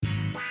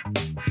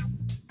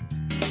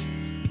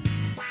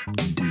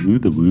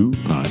the Woo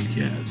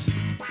Podcast.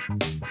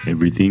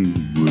 Everything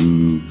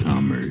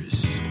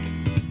WooCommerce.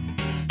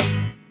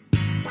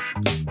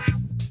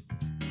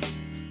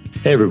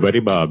 Hey everybody,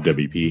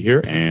 BobWP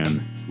here,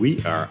 and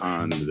we are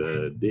on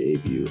the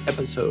debut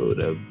episode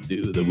of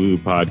Do the Woo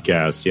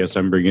Podcast. Yes,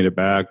 I'm bringing it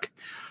back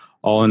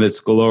all in its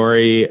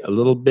glory, a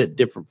little bit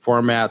different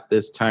format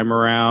this time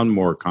around,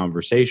 more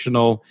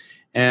conversational.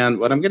 And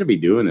what I'm going to be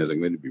doing is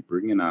I'm going to be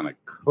bringing on a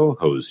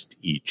co-host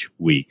each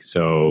week.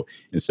 So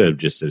instead of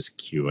just this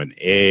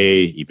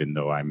Q&A, even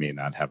though I may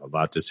not have a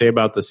lot to say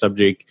about the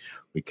subject,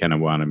 we kind of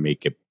want to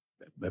make it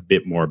a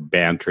bit more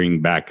bantering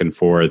back and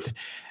forth,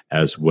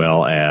 as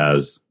well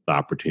as the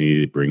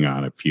opportunity to bring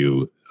on a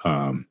few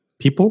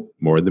people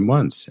more than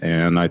once.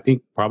 And I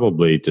think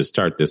probably to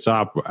start this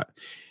off,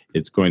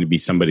 it's going to be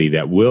somebody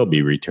that will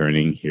be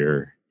returning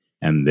here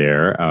and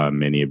there.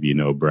 Many of you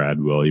know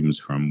Brad Williams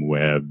from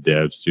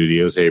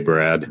WebDevStudios. Hey,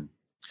 Brad.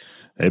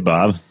 Hey,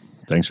 Bob.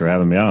 Thanks for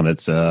having me on.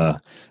 It's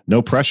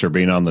no pressure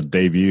being on the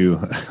debut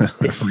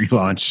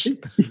relaunch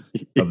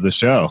of the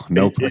show.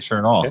 No pressure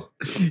at all.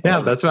 Yeah,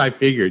 that's what I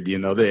figured. You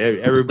know,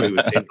 everybody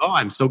was saying, "Oh,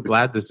 I'm so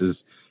glad this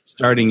is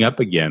starting up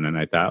again." And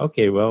I thought,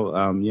 okay, well,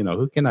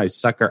 who can I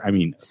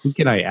who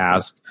can I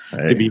ask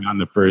to be on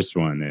the first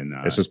one? And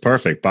this is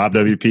perfect. Bob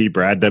WP,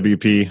 Brad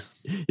WP.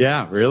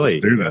 Yeah,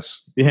 really. Let's do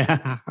this.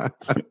 Yeah.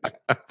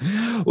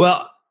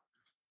 Well,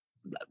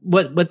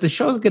 what the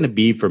show is going to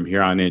be from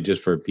here on in,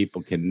 just for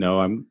people can know,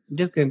 I'm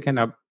just going to kind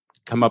of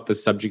come up with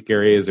subject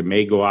areas. It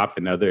may go off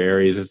in other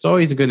areas. It's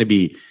always going to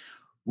be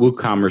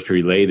WooCommerce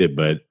related,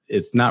 but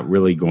it's not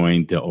really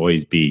going to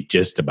always be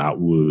just about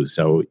Woo.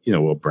 So,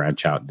 we'll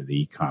branch out into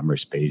the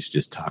e-commerce space,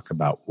 just talk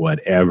about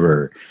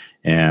whatever.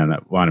 And I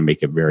want to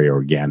make it very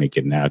organic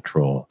and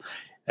natural.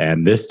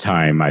 And this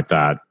time I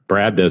thought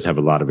Brad does have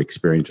a lot of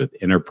experience with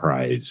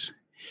enterprise,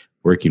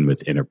 working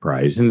with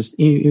enterprise. And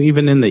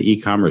even in the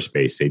e-commerce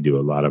space, they do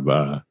a lot of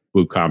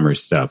WooCommerce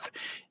stuff.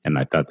 And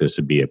I thought this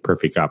would be a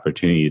perfect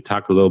opportunity to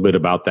talk a little bit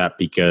about that,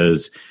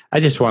 because I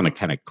just want to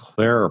kind of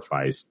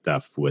clarify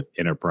stuff with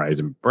enterprise.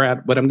 And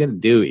Brad, what I'm going to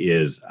do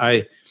is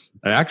I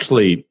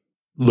actually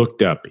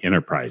looked up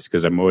enterprise,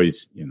 because I'm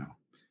always,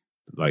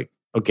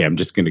 okay, I'm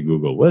just going to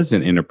Google, what is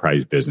an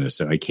enterprise business?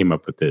 And I came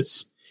up with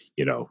this,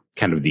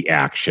 kind of the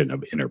action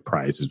of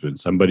enterprise is when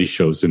somebody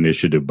shows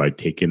initiative by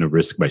taking a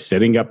risk, by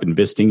setting up,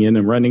 investing in,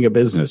 and running a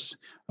business.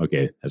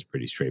 Okay, that's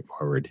pretty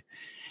straightforward.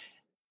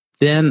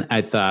 Then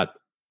I thought,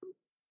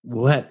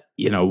 what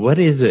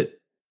is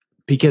it?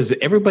 Because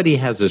everybody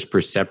has this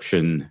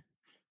perception,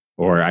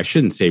 or I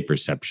shouldn't say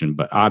perception,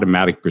 but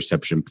automatic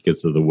perception,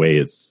 because of the way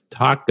it's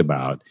talked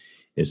about,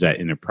 is that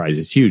enterprise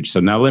is huge.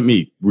 So now let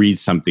me read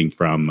something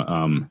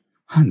from,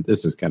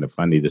 this is kind of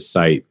funny, the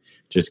site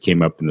just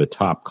came up in the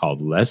top,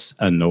 called Less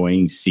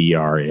Annoying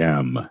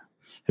CRM.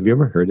 Have you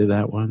ever heard of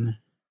that one?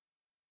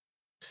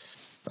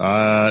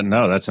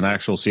 No, that's an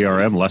actual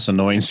CRM, Less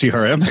Annoying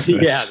CRM.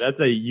 Yeah, that's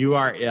a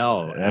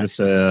URL. That's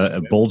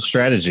a bold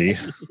strategy.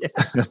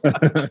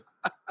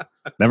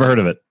 Never heard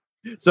of it.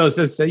 So it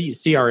says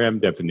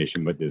CRM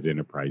definition. What does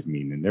enterprise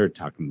mean? And they're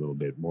talking a little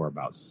bit more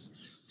about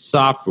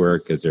software,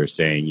 because they're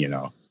saying,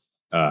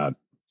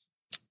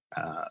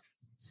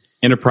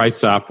 enterprise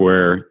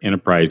software,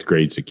 enterprise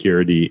grade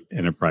security,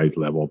 enterprise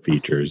level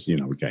features. We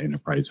got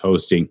enterprise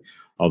hosting,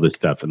 all this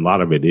stuff. And a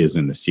lot of it is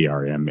in the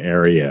CRM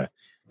area.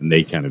 And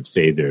they kind of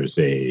say there's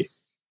they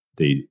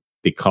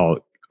call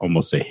it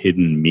almost a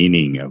hidden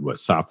meaning of what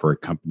software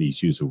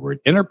companies use the word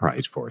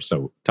enterprise for.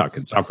 So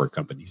talking software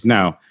companies.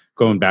 Now,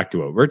 going back to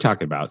what we're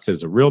talking about, it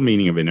says the real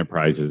meaning of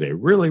enterprise is a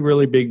really,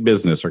 really big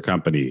business or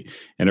company.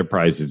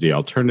 Enterprise is the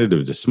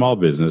alternative to small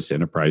business.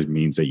 Enterprise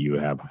means that you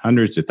have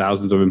hundreds of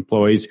thousands of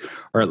employees,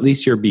 or at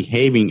least you're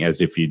behaving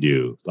as if you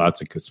do.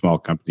 Lots of small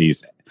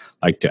companies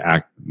like to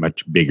act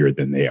much bigger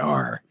than they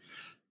are.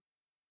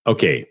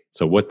 Okay,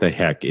 so what the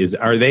heck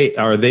are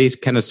they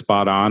kind of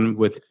spot on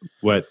with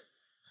what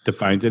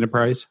defines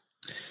enterprise?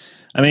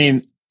 I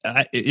mean,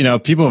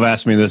 people have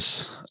asked me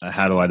this,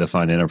 how do I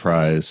define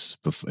enterprise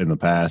in the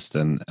past?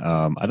 And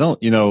I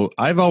don't,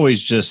 I've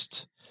always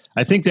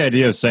I think the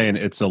idea of saying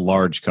it's a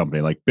large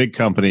company, like big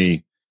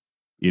company,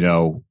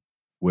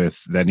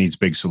 that needs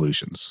big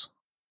solutions,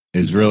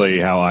 is really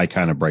how I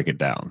kind of break it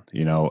down,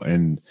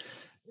 and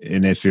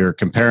if you're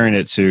comparing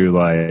it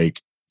to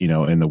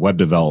in the web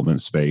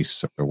development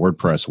space or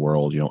WordPress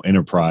world,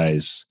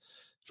 enterprise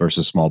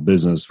versus small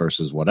business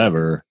versus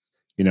whatever,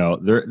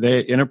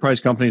 enterprise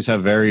companies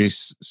have very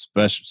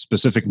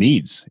specific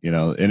needs,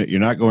 and you're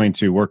not going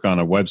to work on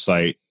a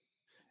website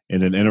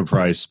in an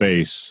enterprise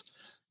space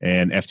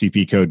and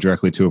FTP code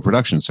directly to a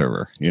production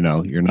server.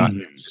 You're not,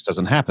 it just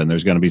doesn't happen.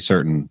 There's going to be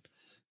certain,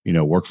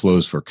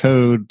 workflows for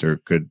code. There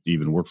could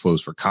even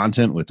workflows for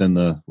content within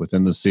the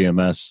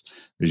CMS.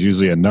 There's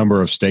usually a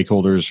number of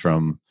stakeholders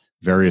from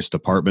various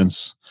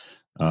departments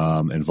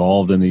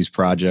involved in these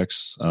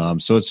projects.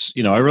 So it's,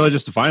 I really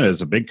just define it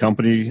as a big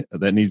company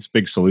that needs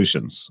big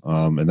solutions.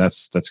 And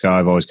that's how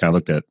I've always kind of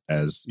looked at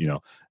as,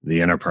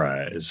 the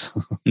enterprise.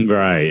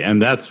 Right. And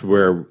that's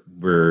where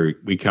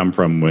we come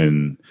from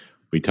when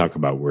we talk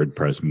about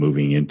WordPress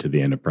moving into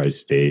the enterprise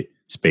space.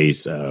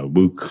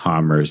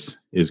 WooCommerce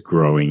is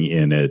growing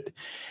in it,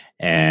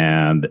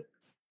 and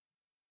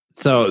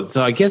so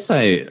I guess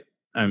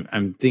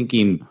I'm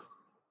thinking,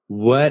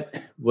 what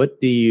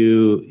do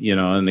you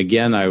know? And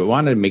again, I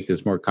wanted to make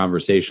this more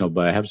conversational,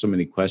 but I have so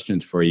many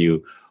questions for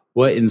you.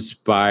 What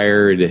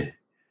inspired,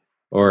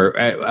 or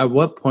at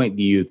what point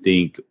do you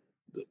think?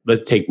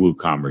 Let's take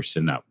WooCommerce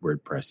and not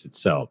WordPress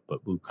itself,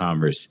 but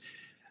WooCommerce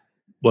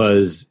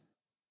was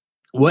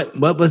what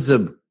was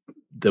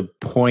the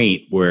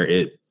point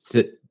where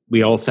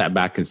we all sat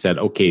back and said,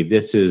 okay,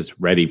 this is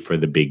ready for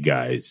the big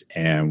guys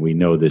and we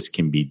know this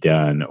can be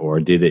done? Or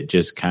did it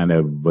just kind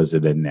of, was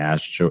it a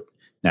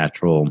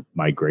natural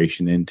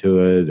migration into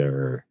it?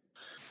 Or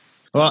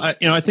well,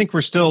 I think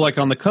we're still like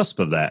on the cusp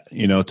of that,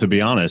 to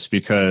be honest,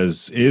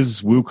 because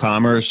is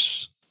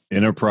WooCommerce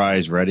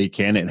enterprise ready?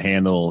 Can it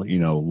handle,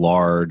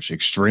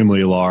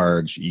 extremely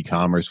large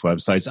e-commerce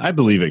websites? I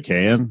believe it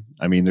can.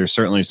 I mean, there's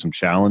certainly some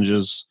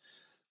challenges,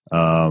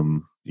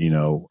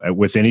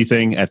 with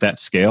anything at that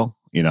scale,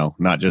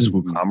 not just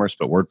WooCommerce,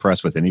 but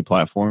WordPress with any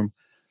platform.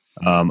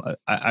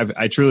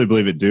 I truly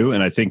believe it do.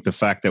 And I think the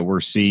fact that we're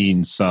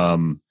seeing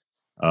some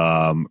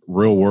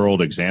real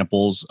world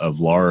examples of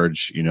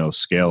large,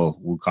 scale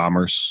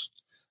WooCommerce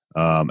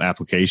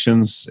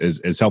applications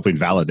is helping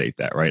validate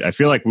that, right? I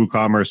feel like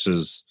WooCommerce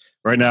is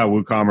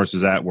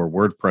at where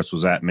WordPress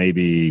was at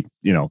maybe,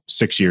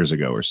 6 years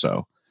ago or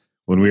so,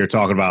 when we were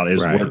talking about,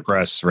 is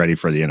WordPress ready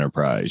for the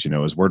enterprise?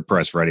 Is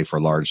WordPress ready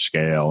for large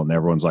scale? And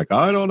everyone's like,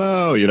 I don't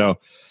know,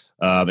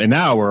 and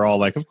now we're all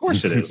like, of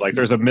course it is. Like,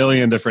 there's a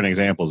million different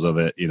examples of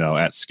it,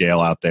 at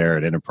scale out there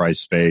at enterprise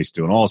space,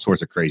 doing all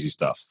sorts of crazy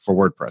stuff for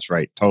WordPress,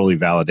 right? Totally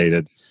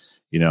validated.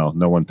 No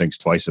one thinks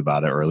twice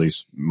about it, or at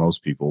least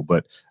most people.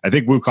 But I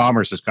think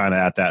WooCommerce is kind of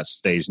at that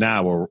stage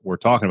now where we're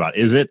talking about,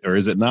 is it or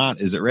is it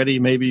not? Is it ready?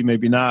 Maybe,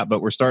 maybe not.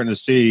 But we're starting to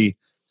see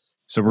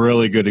some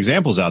really good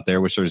examples out there,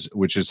 which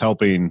is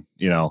helping,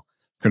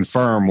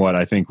 confirm what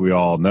I think we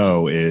all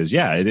know is,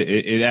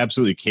 it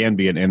absolutely can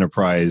be an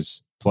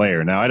enterprise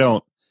player. Now, I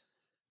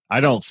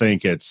don't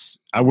think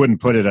I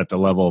wouldn't put it at the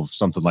level of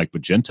something like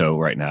Magento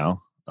right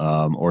now,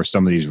 or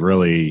some of these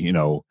really,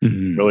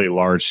 really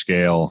large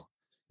scale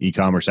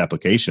e-commerce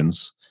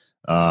applications.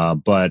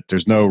 But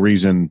there's no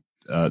reason,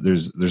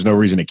 there's no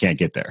reason it can't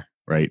get there,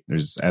 right?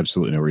 There's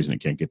absolutely no reason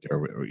it can't get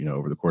there,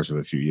 over the course of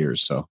a few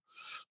years. So,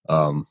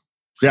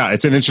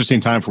 it's an interesting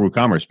time for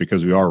WooCommerce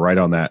because we are right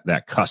on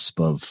that cusp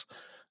of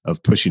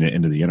pushing it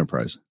into the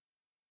enterprise.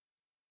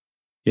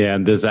 Yeah,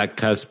 and does that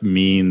cusp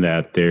mean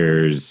that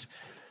there's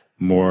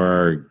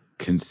more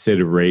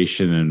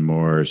consideration and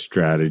more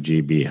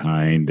strategy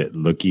behind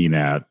looking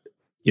at,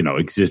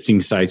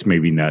 existing sites?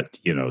 Maybe not,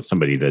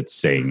 somebody that's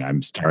saying,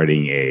 I'm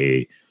starting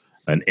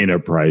an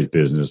enterprise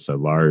business, a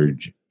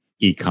large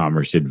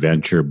e-commerce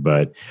adventure.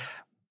 But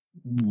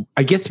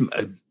I guess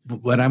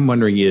what I'm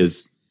wondering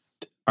is,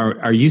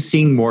 are you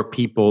seeing more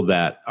people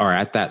that are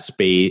at that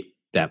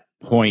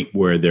point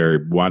where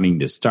they're wanting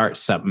to start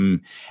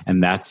something,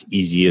 and that's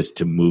easiest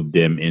to move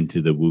them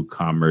into the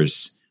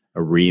WooCommerce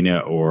arena?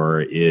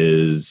 Or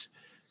is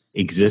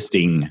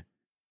existing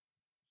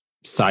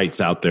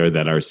sites out there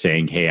that are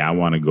saying, hey, I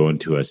want to go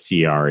into a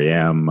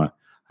CRM,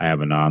 I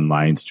have an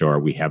online store,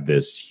 we have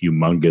this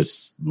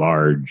humongous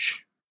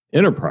large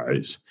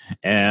enterprise,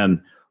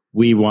 and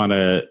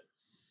we're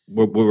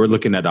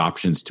looking at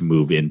options to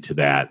move into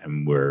that,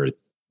 and we're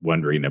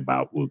wondering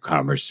about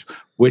WooCommerce.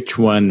 Which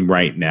one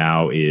right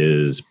now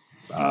is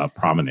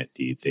prominent,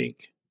 do you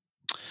think?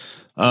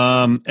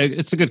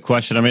 It's a good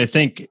question. I mean, I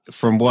think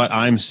from what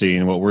I'm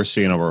seeing, what we're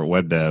seeing over at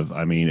WebDev,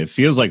 I mean, it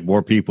feels like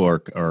more people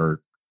are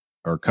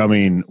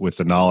coming with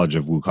the knowledge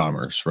of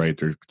WooCommerce, right?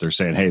 They're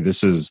saying, hey,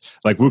 this is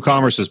like,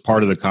 WooCommerce is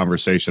part of the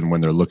conversation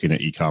when they're looking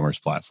at e-commerce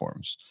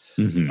platforms.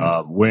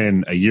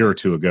 When a year or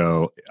two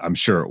ago, I'm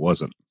sure it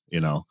wasn't,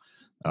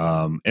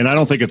 and I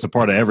don't think it's a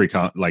part of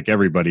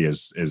everybody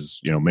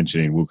is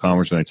mentioning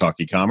WooCommerce when they talk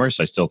e-commerce.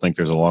 I still think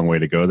there's a long way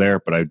to go there,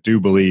 but I do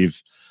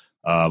believe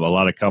a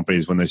lot of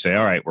companies, when they say,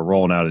 all right, we're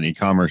rolling out an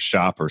e-commerce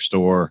shop or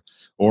store,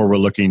 or we're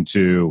looking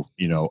to,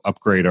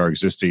 upgrade our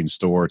existing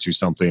store to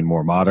something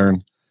more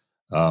modern,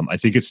 I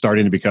think it's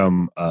starting to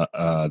become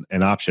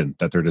an option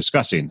that they're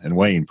discussing and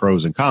weighing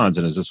pros and cons.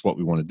 And is this what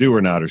we want to do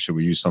or not, or should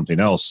we use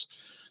something else?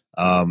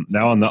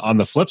 Now on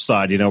the flip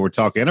side, we're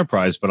talking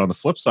enterprise, but on the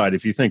flip side,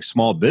 if you think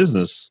small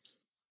business,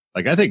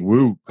 like, I think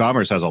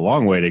WooCommerce has a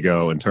long way to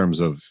go in terms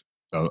of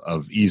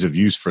ease of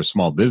use for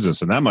small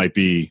business. And that might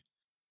be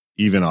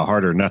even a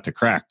harder nut to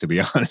crack, to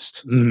be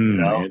honest.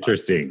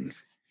 Interesting.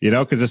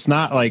 Because it's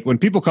not like when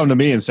people come to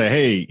me and say,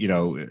 hey,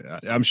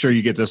 I'm sure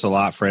you get this a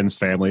lot, friends,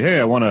 family. Hey,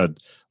 I want to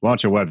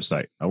launch a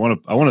website. I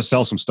want to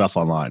sell some stuff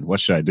online. What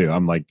should I do?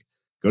 I'm like,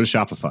 go to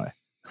Shopify.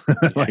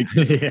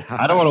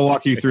 I don't want to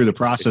walk you through the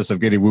process of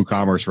getting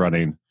WooCommerce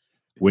running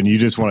when you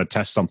just want to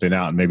test something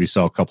out and maybe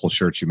sell a couple of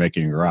shirts you make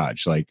in your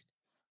garage. Like,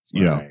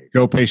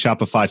 go pay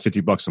Shopify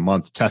 $50 a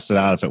month, test it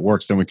out. If it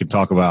works, then we can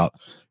talk about,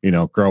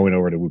 growing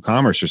over to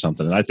WooCommerce or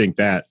something. And I think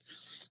that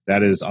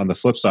that is on the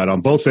flip side,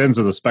 on both ends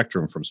of the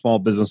spectrum, from small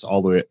business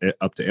all the way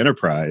up to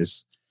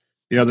enterprise.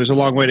 There's a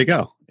long way to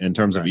go in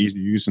terms of ease of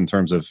use, in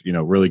terms of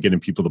really getting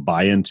people to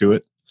buy into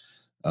it.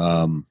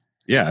 I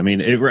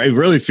mean, it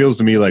really feels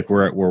to me like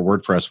we're at where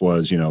WordPress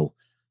was,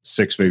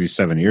 6, maybe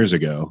 7 years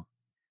ago,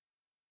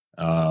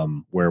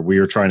 where we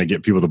were trying to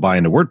get people to buy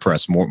into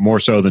WordPress more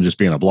so than just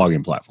being a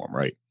blogging platform,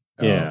 right?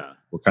 Yeah.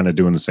 We're kind of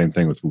doing the same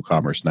thing with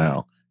WooCommerce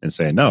now and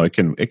saying, no, it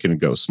can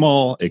go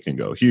small, it can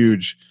go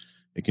huge,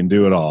 it can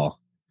do it all.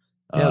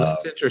 Yeah,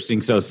 that's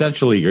interesting. So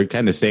essentially, you're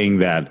kind of saying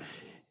that,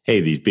 hey,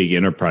 these big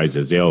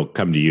enterprises, they'll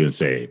come to you and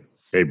say,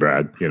 hey,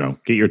 Brad,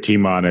 get your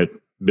team on it,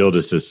 build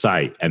us a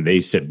site. And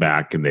they sit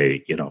back and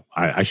they,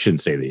 I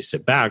shouldn't say they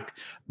sit back,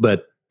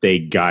 but they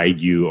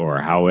guide you or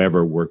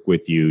however work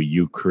with you,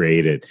 you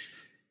create it,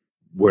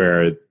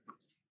 where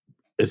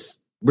it's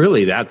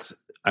really, that's,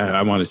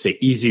 I want to say,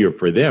 easier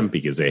for them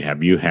because they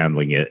have you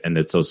handling it. And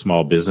it's those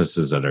small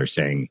businesses that are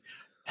saying,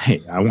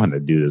 hey, I want to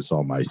do this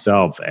all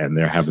myself. And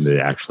they're having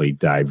to actually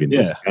dive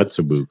into that's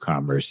a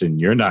WooCommerce, and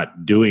you're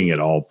not doing it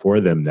all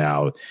for them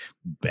now.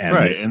 And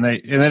right. And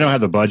they don't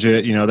have the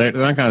budget, they're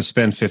not going to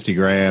spend 50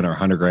 grand or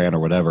 100 grand or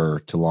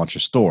whatever to launch a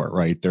store.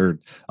 Right. They're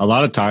a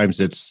lot of times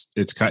it's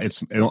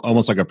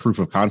almost like a proof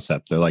of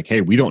concept. They're like,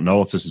 hey, we don't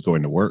know if this is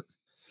going to work.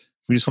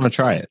 We just want to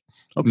try it.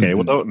 Okay.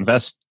 Well, don't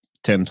invest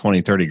 10,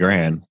 20, 30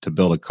 grand to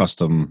build a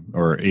custom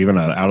or even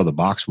an out of the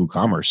box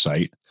WooCommerce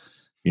site,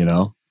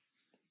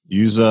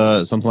 Use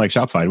something like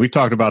Shopify. We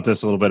talked about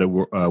this a little bit at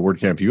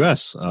WordCamp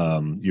US,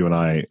 you and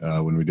I,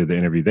 when we did the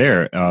interview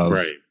there.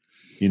 Right.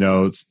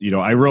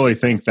 I really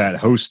think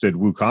that hosted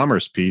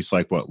WooCommerce piece,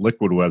 like what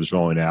Liquid Web's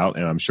rolling out,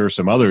 and I'm sure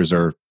some others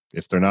are,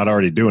 if they're not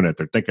already doing it,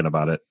 they're thinking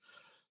about it.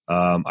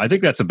 I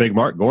think that's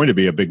going to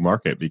be a big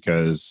market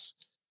because,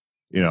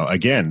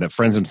 again, that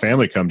friends and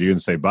family come to you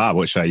and say, Bob,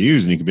 what should I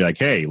use? And you can be like,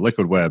 hey,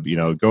 Liquid Web,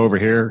 go over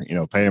here,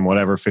 pay them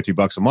whatever,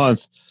 $50 a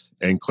month.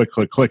 And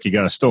click, you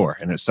got a store,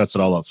 and it sets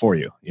it all up for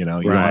you. You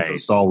don't have to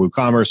install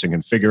WooCommerce and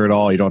configure it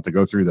all. You don't have to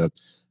go through the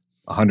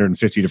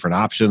 150 different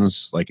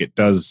options. Like it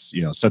does,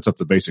 sets up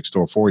the basic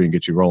store for you and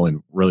get you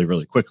rolling really,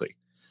 really quickly.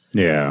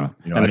 Yeah.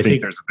 I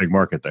think there's a big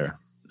market there.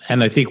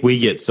 And I think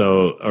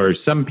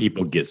some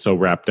people get so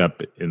wrapped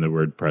up in the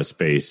WordPress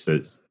space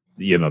that,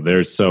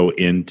 they're so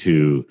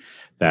into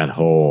that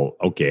whole,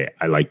 okay,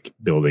 I like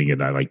building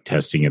it, I like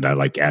testing it, I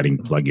like adding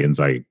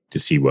plugins, to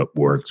see what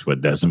works,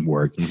 what doesn't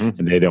work. Mm-hmm.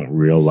 And they don't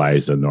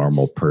realize a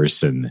normal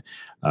person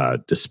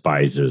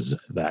despises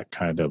that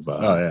kind of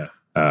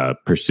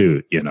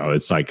pursuit.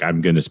 It's like,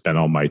 I'm going to spend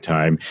all my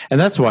time. And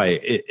that's why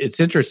it's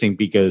interesting,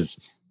 because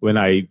when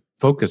I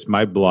focused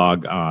my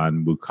blog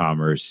on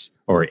WooCommerce,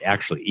 or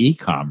actually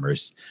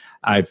e-commerce,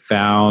 I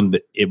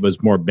found it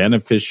was more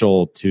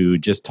beneficial to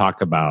just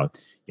talk about,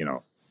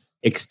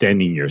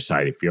 extending your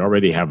site. If you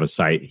already have a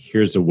site,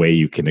 here's a way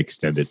you can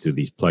extend it through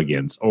these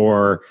plugins,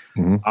 or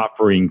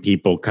offering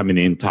people coming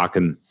in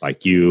talking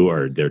like you,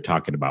 or they're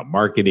talking about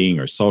marketing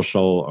or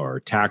social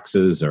or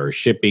taxes or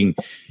shipping.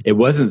 It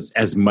wasn't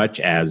as much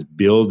as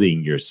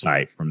building your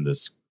site from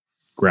this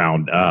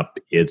ground up.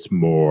 It's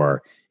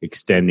more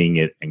extending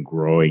it and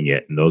growing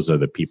it. And those are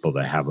the people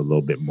that have a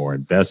little bit more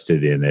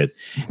invested in it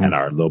and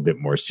are a little bit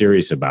more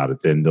serious about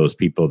it than those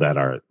people that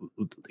are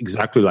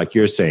exactly like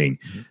you're saying.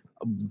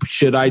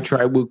 Should I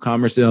try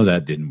WooCommerce? No,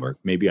 that didn't work.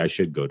 Maybe I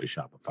should go to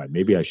Shopify.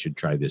 Maybe I should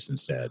try this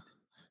instead.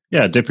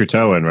 Yeah, dip your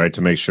toe in, right,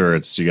 to make sure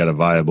you got a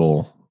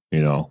viable,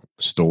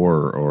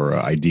 store or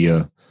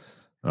idea,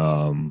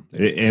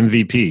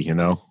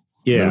 MVP,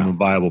 minimum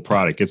viable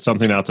product. Get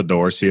something out the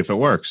door, see if it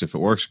works. If it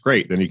works,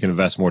 great. Then you can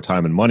invest more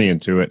time and money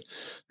into it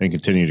and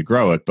continue to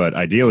grow it. But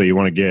ideally, you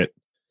want to get,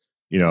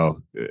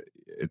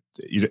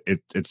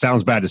 it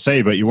sounds bad to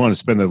say, but you want to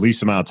spend the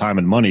least amount of time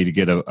and money to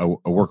get a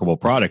workable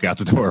product out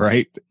the door,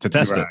 right? To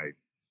test it,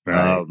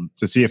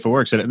 to see if it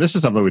works. And this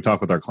is something we talk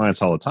with our clients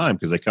all the time,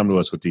 because they come to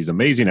us with these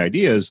amazing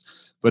ideas,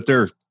 but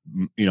they're,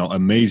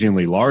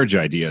 amazingly large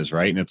ideas,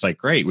 right? And it's like,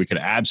 great, we could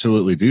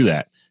absolutely do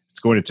that. It's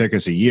going to take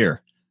us a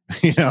year,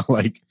 and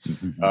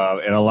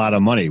a lot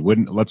of money.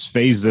 Let's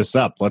phase this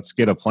up. Let's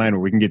get a plan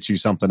where we can get you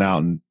something out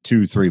in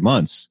 2-3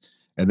 months,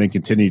 and then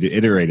continue to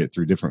iterate it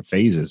through different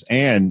phases.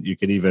 And you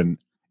can even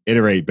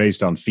iterate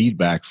based on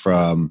feedback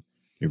from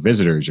your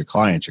visitors, your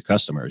clients, your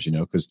customers,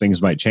 because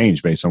things might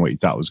change based on what you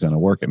thought was going to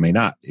work. It may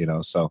not,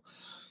 So,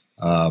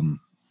 I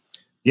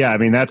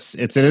mean, it's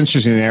an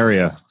interesting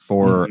area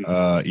for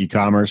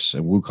e-commerce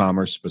and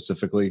WooCommerce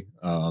specifically.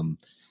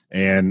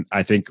 And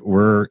I think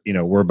we're in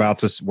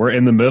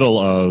the middle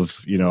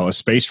of, a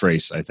space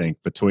race, I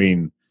think,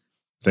 between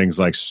things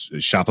like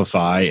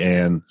Shopify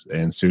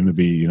and soon to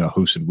be,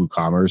 hosted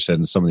WooCommerce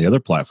and some of the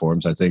other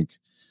platforms. I think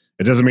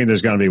it doesn't mean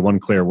there's going to be one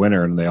clear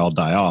winner and they all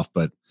die off,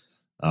 but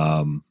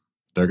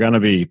they're going to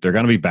be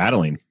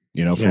battling,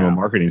 from a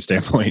marketing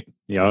standpoint.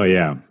 Oh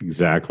yeah,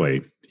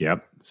 exactly.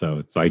 Yep. So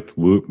it's like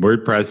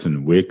WordPress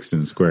and Wix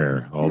and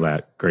Square, all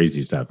that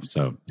crazy stuff.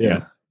 So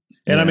yeah.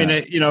 And I mean,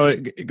 Yeah.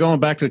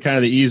 going back to kind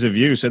of the ease of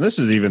use, and this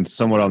is even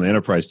somewhat on the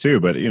enterprise too,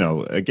 but,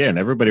 again,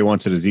 everybody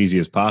wants it as easy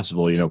as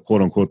possible,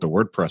 quote unquote, the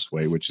WordPress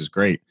way, which is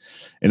great.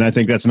 And I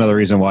think that's another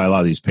reason why a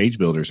lot of these page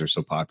builders are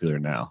so popular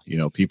now.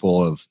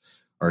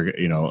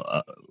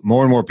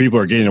 More and more people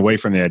are getting away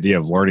from the idea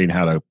of learning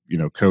how to,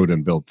 code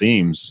and build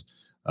themes.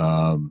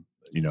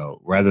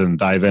 Rather than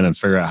dive in and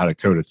figure out how to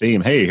code a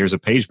theme. Hey, here's a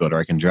page builder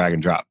I can drag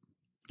and drop.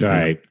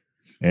 Right.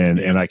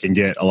 And I can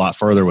get a lot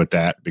further with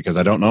that because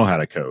I don't know how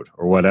to code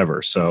or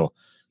whatever. So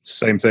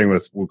same thing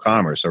with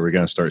WooCommerce. Are we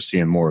going to start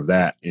seeing more of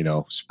that,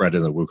 spread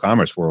in the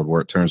WooCommerce world where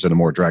it turns into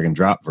more drag and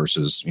drop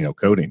versus,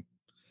 coding?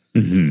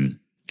 Mm-hmm.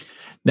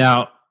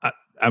 Now,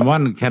 I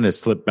want to kind of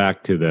slip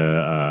back to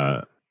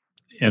the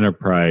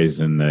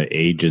enterprise and the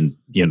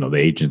the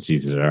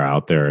agencies that are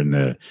out there and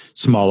the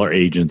smaller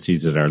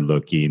agencies that are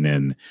looking.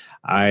 And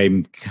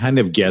I'm kind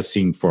of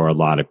guessing for a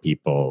lot of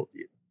people,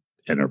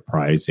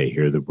 enterprise, they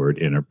hear the word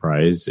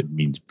enterprise, it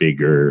means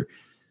bigger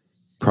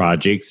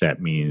projects,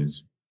 that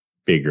means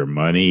bigger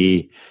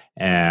money.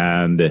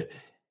 And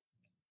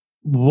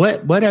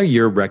what are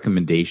your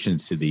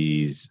recommendations to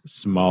these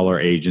smaller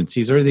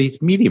agencies or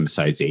these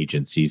medium-sized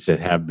agencies that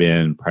have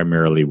been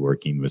primarily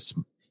working with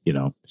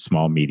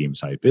small,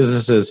 medium-sized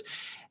businesses,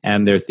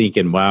 and they're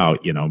thinking, wow,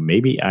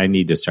 maybe I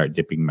need to start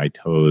dipping my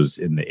toes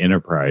in the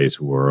enterprise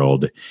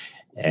world,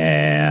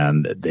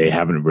 and they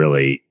haven't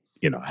really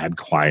had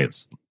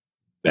clients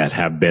that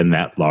have been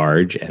that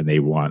large and they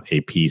want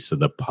a piece of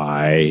the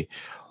pie.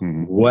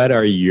 Mm-hmm. What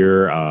are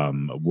your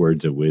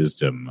words of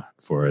wisdom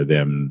for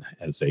them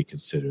as they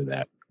consider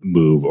that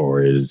move,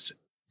 or is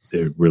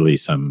there really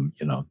some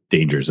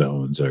danger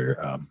zones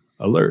or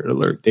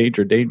alert,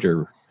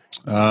 danger?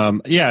 I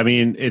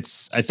mean,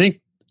 I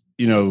think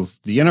the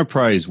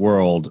enterprise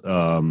world,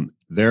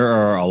 there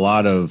are a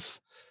lot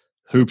of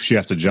hoops you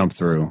have to jump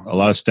through, a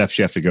lot of steps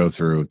you have to go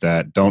through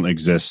that don't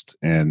exist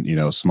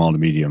in small to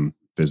medium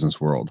business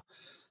world.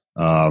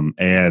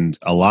 And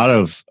a lot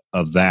of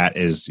that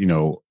is,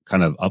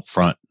 kind of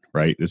upfront,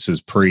 right? This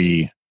is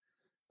project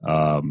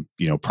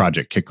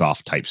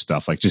kickoff type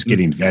stuff, like just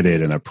getting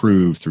vetted and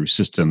approved through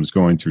systems,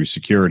 going through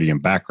security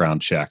and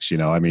background checks.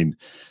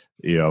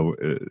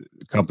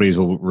 Companies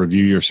will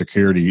review your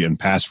security and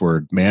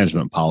password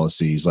management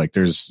policies. Like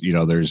there's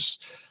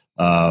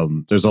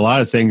a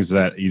lot of things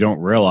that you don't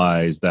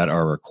realize that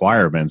are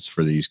requirements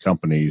for these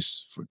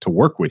companies to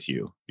work with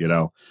you,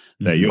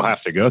 that you'll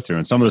have to go through.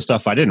 And some of the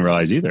stuff I didn't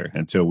realize either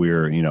until we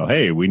were,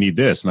 hey, we need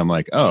this. And I'm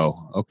like, oh,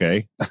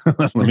 okay,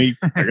 let me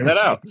figure that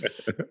out.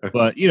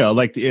 But,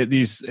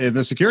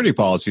 the security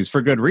policies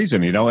for good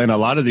reason, and a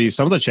lot of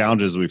some of the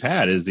challenges we've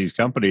had is these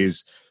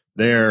companies,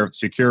 their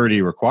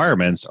security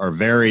requirements are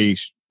very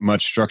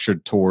much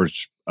structured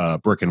towards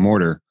brick and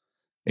mortar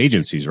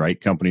agencies, right?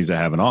 Companies that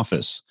have an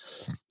office.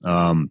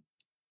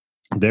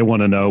 They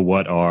want to know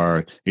what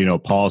our,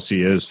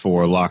 policy is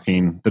for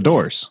locking the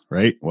doors,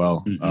 right?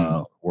 Well,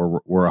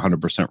 we're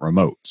 100%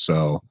 remote.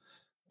 So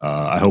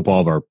I hope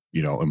all of our,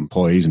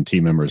 employees and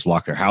team members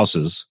lock their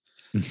houses,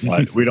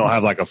 but we don't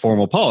have like a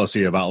formal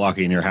policy about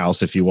locking your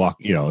house if you walk,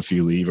 if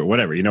you leave or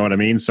whatever, you know what I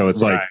mean? So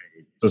it's like,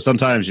 so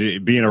sometimes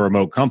being a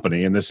remote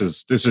company, and this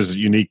is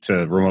unique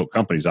to remote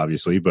companies,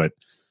 obviously, but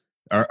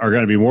are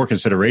going to be more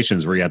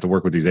considerations where you have to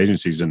work with these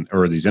agencies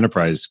or these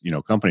enterprise,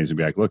 companies and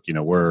be like, look,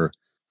 we're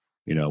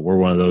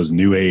one of those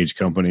new age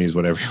companies,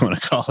 whatever you want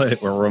to call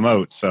it. We're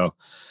remote. So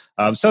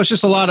it's just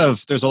there's a lot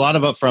of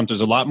upfront,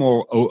 there's a lot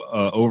more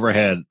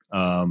overhead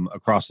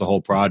across the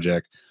whole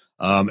project.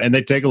 And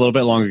they take a little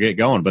bit longer to get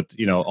going, but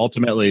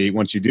ultimately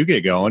once you do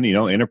get going,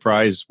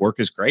 enterprise work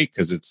is great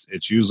because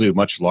it's usually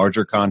much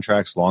larger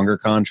contracts, longer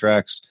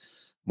contracts,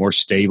 more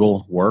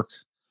stable work.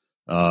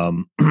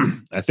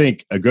 I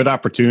think a good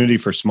opportunity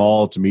for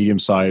small to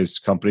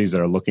medium-sized companies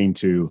that are looking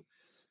to,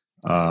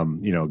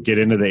 get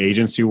into the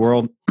agency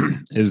world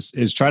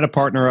is try to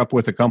partner up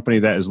with a company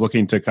that is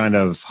looking to kind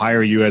of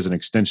hire you as an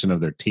extension of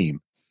their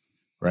team,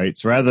 right?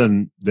 So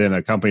rather than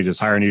a company just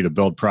hiring you to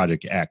build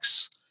project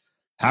X,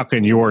 how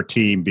can your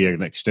team be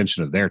an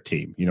extension of their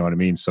team? You know what I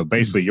mean? So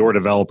basically your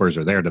developers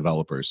are their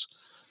developers.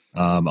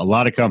 A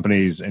lot of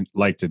companies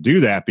like to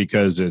do that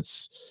because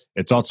it's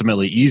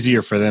ultimately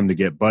easier for them to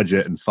get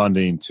budget and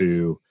funding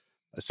to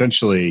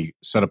essentially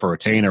set up a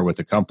retainer with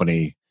the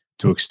company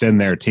to extend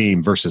their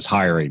team versus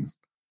hiring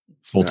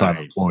full-time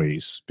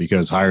employees,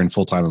 because hiring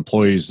full-time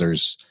employees,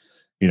 there's,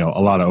 a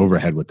lot of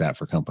overhead with that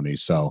for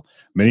companies. So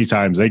many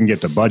times they can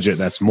get the budget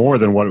that's more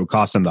than what it would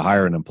cost them to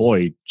hire an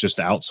employee just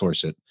to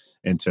outsource it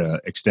and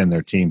to extend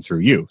their team through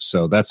you.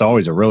 So that's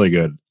always a really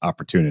good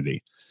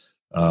opportunity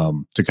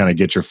to kind of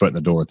get your foot in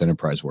the door with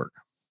enterprise work.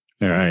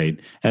 All right.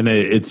 And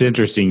it's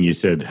interesting you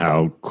said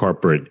how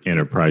corporate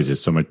enterprise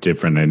is so much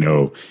different. I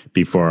know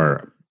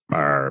before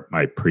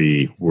my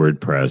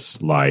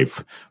pre-WordPress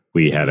life,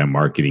 we had a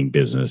marketing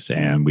business,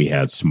 and we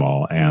had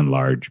small and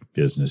large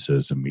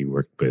businesses, and we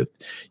worked with,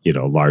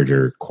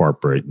 larger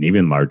corporate and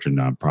even larger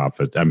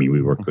nonprofits. I mean,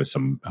 we worked with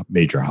some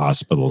major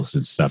hospitals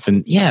and stuff.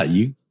 And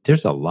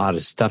there's a lot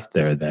of stuff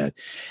there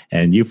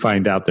and you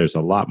find out there's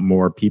a lot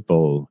more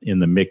people in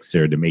the mix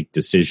there to make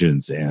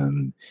decisions.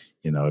 And,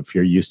 if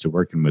you're used to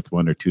working with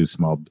one or two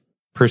small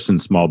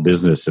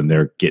business and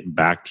they're getting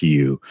back to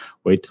you,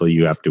 wait till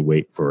you have to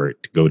wait for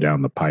it to go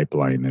down the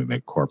pipeline in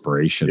a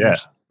corporation. Yeah.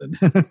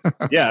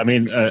 Yeah, I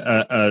mean,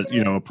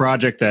 a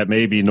project that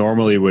maybe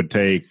normally would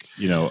take,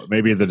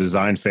 maybe the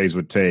design phase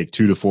would take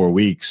 2 to 4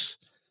 weeks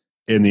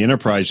in the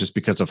enterprise, just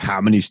because of how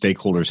many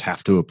stakeholders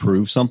have to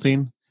approve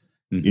something.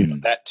 Mm-hmm.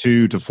 That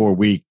 2 to 4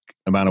 week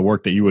amount of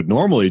work that you would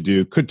normally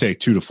do could take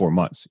 2 to 4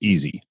 months,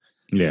 easy.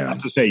 Yeah, not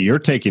to say you're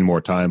taking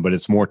more time, but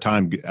it's more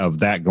time of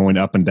that going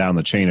up and down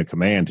the chain of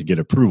command to get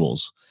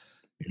approvals.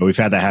 We've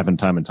had that happen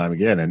time and time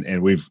again,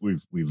 and we've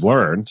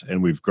learned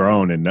and we've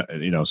grown,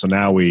 and so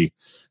now we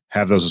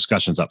have those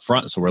discussions up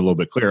front, so we're a little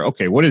bit clearer.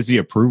 Okay, what is the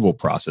approval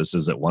process?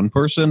 Is it one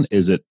person?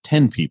 Is it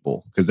 10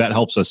 people? Because that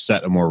helps us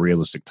set a more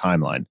realistic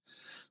timeline.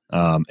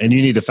 And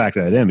you need to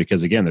factor that in,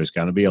 because again, there's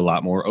going to be a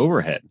lot more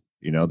overhead.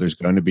 There's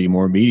going to be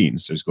more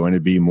meetings. There's going to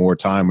be more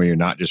time where you're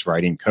not just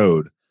writing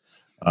code.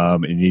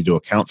 And you need to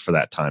account for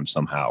that time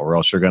somehow, or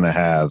else you're going to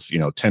have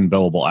 10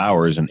 billable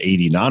hours and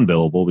 80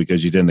 non-billable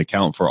because you didn't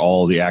account for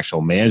all the actual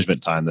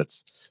management time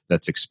that's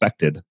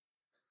expected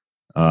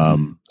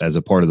as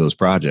a part of those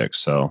projects.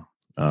 So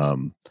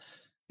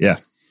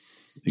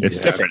it's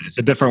different. It's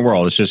a different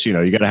world. It's just,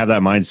 you got to have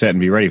that mindset and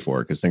be ready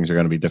for it, because things are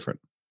going to be different.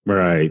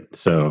 Right.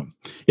 So,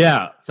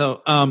 yeah.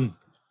 So,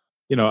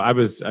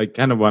 I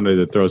kind of wanted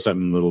to throw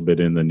something a little bit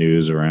in the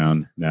news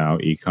around now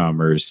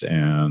e-commerce.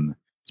 And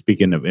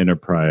speaking of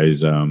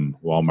enterprise,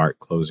 Walmart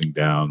closing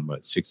down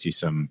 60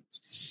 some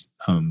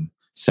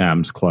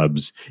Sam's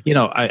Clubs.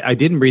 I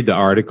didn't read the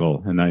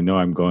article, and I know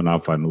I'm going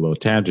off on a little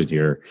tangent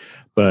here,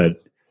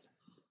 but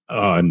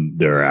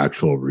there are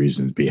actual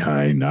reasons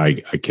behind. I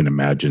can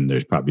imagine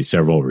there's probably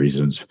several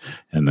reasons,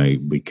 and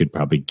we could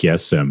probably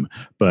guess them.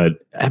 But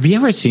have you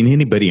ever seen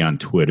anybody on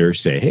Twitter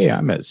say, "Hey,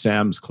 I'm at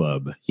Sam's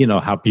Club"?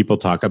 How people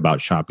talk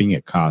about shopping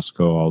at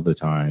Costco all the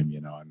time.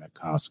 I'm at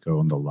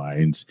Costco and the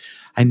lines.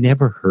 I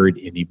never heard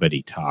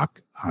anybody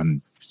talk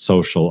on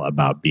social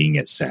about being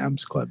at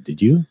Sam's Club.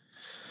 Did you?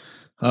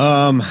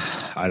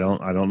 I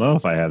don't know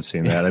if I have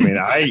seen that. I mean,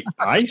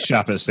 I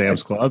shop at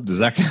Sam's Club. Does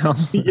that count?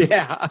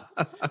 Yeah.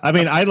 I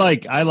mean, I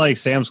like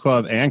Sam's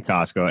Club and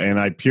Costco, and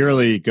I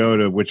purely go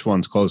to which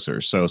one's closer.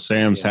 So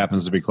Sam's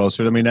happens to be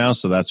closer to me now,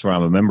 so that's where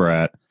I'm a member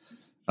at.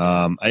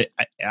 I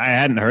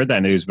hadn't heard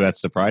that news, but that's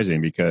surprising,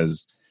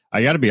 because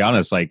I got to be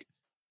honest, like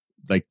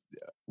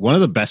one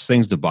of the best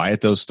things to buy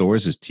at those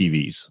stores is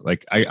TVs.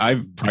 Like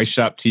I've price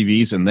shopped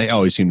TVs, and they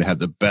always seem to have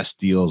the best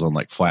deals on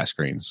like flat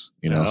screens.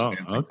 Oh,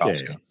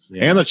 okay.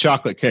 Yeah. And the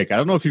chocolate cake. I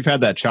don't know if you've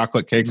had that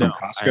chocolate cake from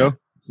Costco.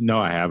 No,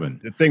 I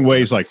haven't. The thing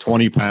weighs like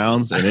 20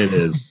 pounds, and it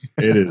is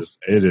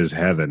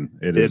heaven.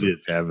 It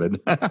is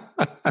heaven.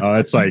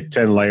 It's like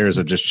 10 layers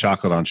of just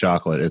chocolate on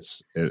chocolate.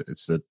 It's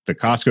the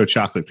Costco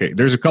chocolate cake.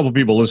 There's a couple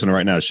people listening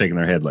right now shaking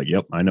their head like,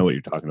 "Yep, I know what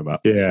you're talking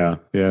about." Yeah.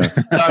 So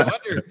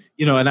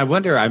I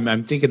wonder,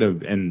 I'm thinking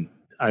of, and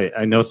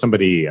I know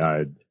somebody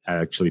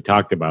actually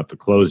talked about the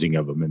closing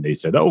of them, and they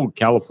said, "Oh,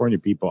 California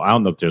people." I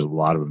don't know if there's a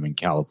lot of them in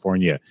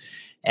California.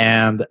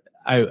 And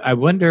I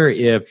wonder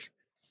if,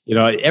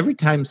 every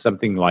time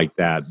something like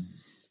that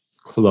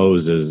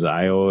closes,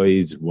 I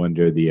always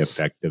wonder the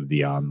effect of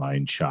the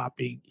online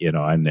shopping, and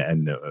I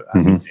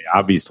mean, they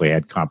obviously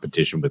had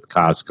competition with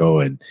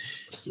Costco, and,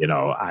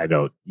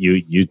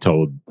 you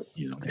told,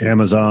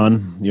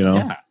 Amazon,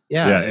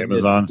 Yeah,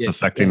 Amazon's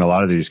affecting a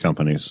lot of these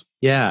companies.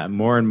 Yeah,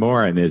 more and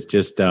more. And it's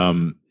just,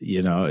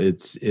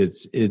 it's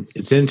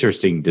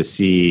interesting to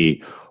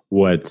see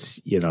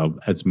what's,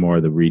 as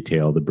more the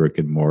retail, the brick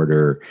and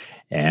mortar.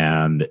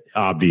 And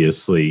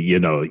obviously,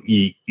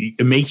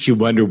 it makes you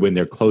wonder when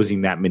they're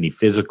closing that many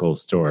physical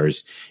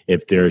stores,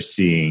 if they're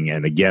seeing,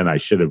 and again, I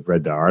should have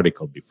read the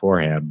article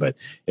beforehand, but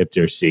if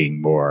they're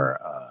seeing more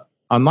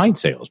online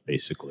sales,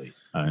 basically.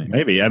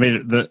 Maybe. I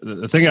mean,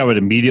 the thing I would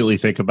immediately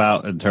think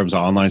about in terms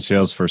of online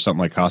sales for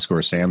something like Costco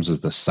or Sam's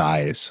is the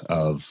size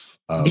of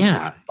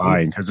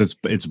buying, because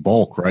it's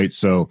bulk, right?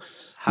 So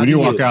when you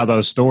walk out of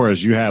those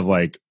stores, you have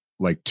like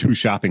 2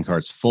 shopping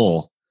carts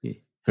full,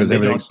 because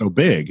everything's so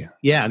big.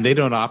 Yeah, and they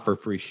don't offer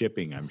free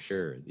shipping, I'm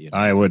sure.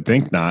 I would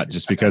think not,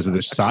 just because of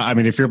the size. I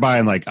mean, if you're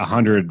buying like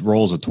 100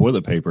 rolls of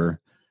toilet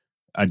paper,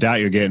 I doubt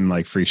you're getting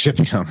like free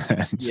shipping on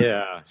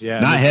that. Yeah.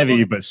 Not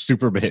heavy, but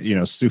super big,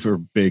 super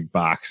big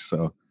box.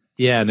 So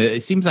yeah, and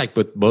it seems like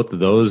with both of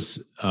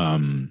those,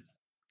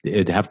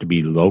 it'd have to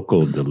be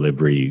local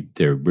delivery.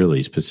 They're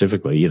really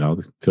specifically,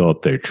 fill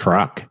up their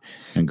truck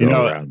and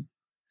go around.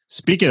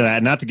 Speaking of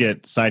that, not to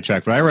get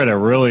sidetracked, but I read a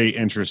really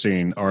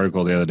interesting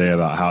article the other day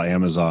about how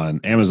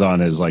Amazon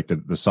is like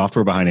the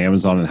software behind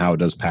Amazon, and how it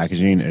does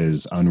packaging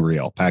is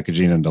unreal,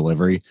 packaging and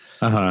delivery.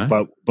 Uh-huh.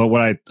 But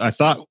what I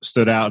thought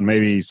stood out, and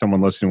maybe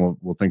someone listening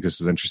will think this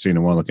is interesting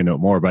and want to look into it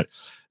more, but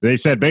they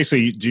said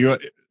basically,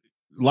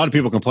 a lot of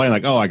people complain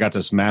like, oh, I got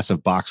this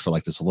massive box for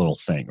like this little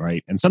thing,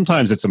 right? And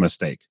sometimes it's a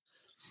mistake.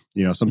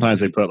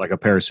 Sometimes they put like a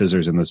pair of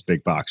scissors in this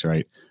big box,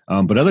 right?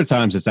 But other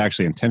times it's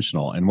actually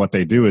intentional. And what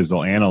they do is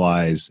they'll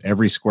analyze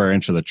every square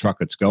inch of the truck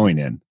it's going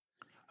in,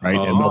 right?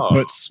 And they'll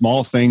put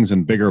small things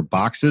in bigger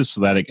boxes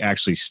so that it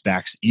actually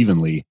stacks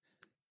evenly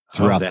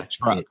throughout the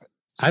truck.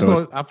 I've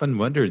often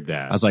wondered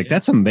that. I was like,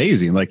 that's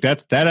amazing. Like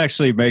that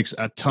actually makes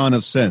a ton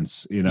of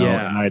sense, and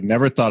I had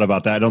never thought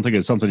about that. I don't think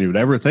it's something you would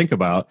ever think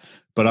about,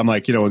 but I'm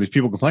like, when these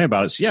people complain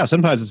about it,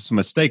 sometimes it's a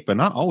mistake, but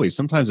not always.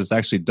 Sometimes it's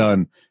actually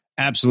done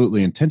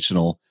absolutely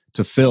intentional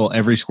to fill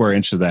every square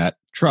inch of that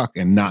truck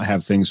and not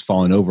have things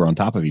falling over on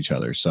top of each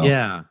other. So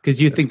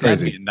because you think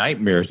that'd be a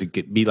nightmare. It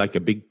could be like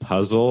a big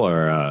puzzle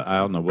or I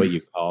don't know what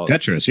you call it.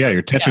 Tetris. Yeah,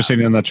 you're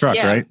Tetrising in the truck,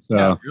 right?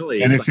 So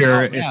really. And if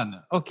you're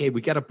okay,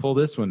 we got to pull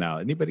this one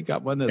out. Anybody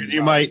got one? And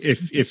you might,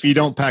 if you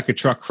don't pack a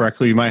truck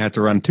correctly, you might have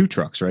to run 2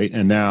 trucks, right?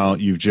 And now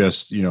you've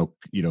just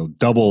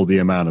double the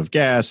amount of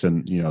gas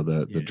and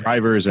the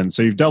drivers, and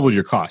so you've doubled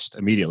your cost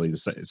immediately.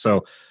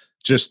 So.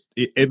 Just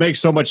it makes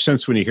so much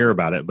sense when you hear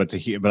about it, but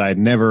I had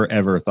never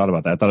ever thought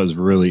about that. I thought it was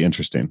really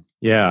interesting.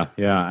 Yeah.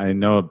 I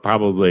know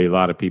probably a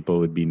lot of people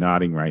would be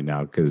nodding right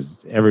now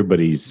because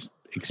everybody's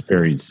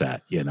experienced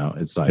that.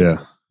 It's like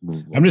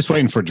I'm just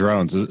waiting for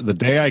drones. The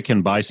day I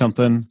can buy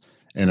something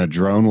and a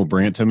drone will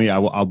bring it to me,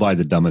 I'll buy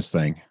the dumbest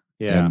thing.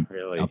 Yeah,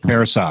 really. A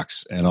pair of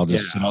socks, and I'll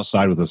just sit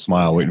outside with a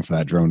smile, waiting for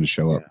that drone to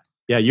show up.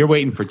 Yeah, you're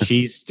waiting for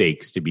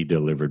cheesesteaks to be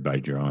delivered by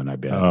drone. I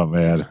bet. Oh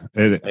man.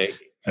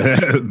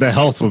 The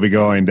health will be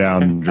going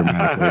down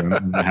dramatically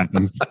when that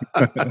happens.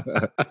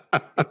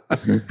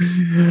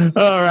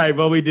 All right.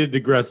 Well, we did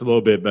digress a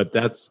little bit, but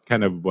that's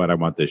kind of what I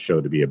want this show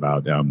to be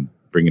about.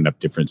 Bringing up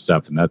different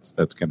stuff, and that's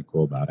kind of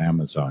cool about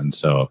Amazon.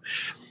 So,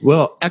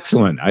 well,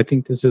 excellent. I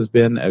think this has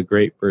been a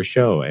great first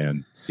show,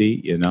 and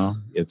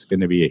it's going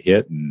to be a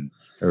hit, and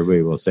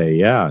everybody will say,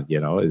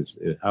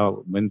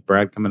 when's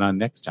Brad coming on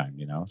next time?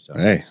 So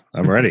hey,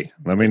 I'm ready.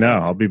 Let me know.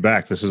 I'll be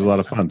back. This is a lot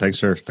of fun. Thanks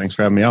for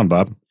having me on,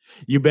 Bob.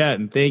 You bet.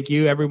 And thank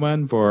you,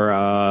 everyone,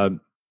 for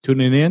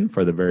tuning in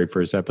for the very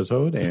first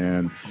episode.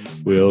 And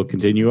we'll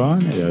continue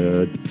on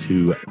to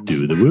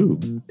do the woo.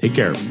 Take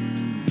care.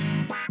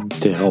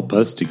 To help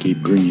us to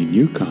keep bringing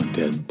you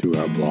content through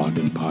our blog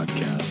and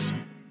podcasts,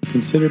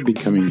 consider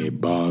becoming a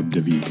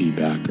BobWP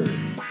backer.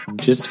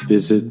 Just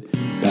visit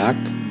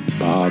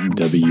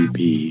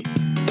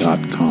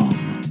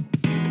backbobwp.com.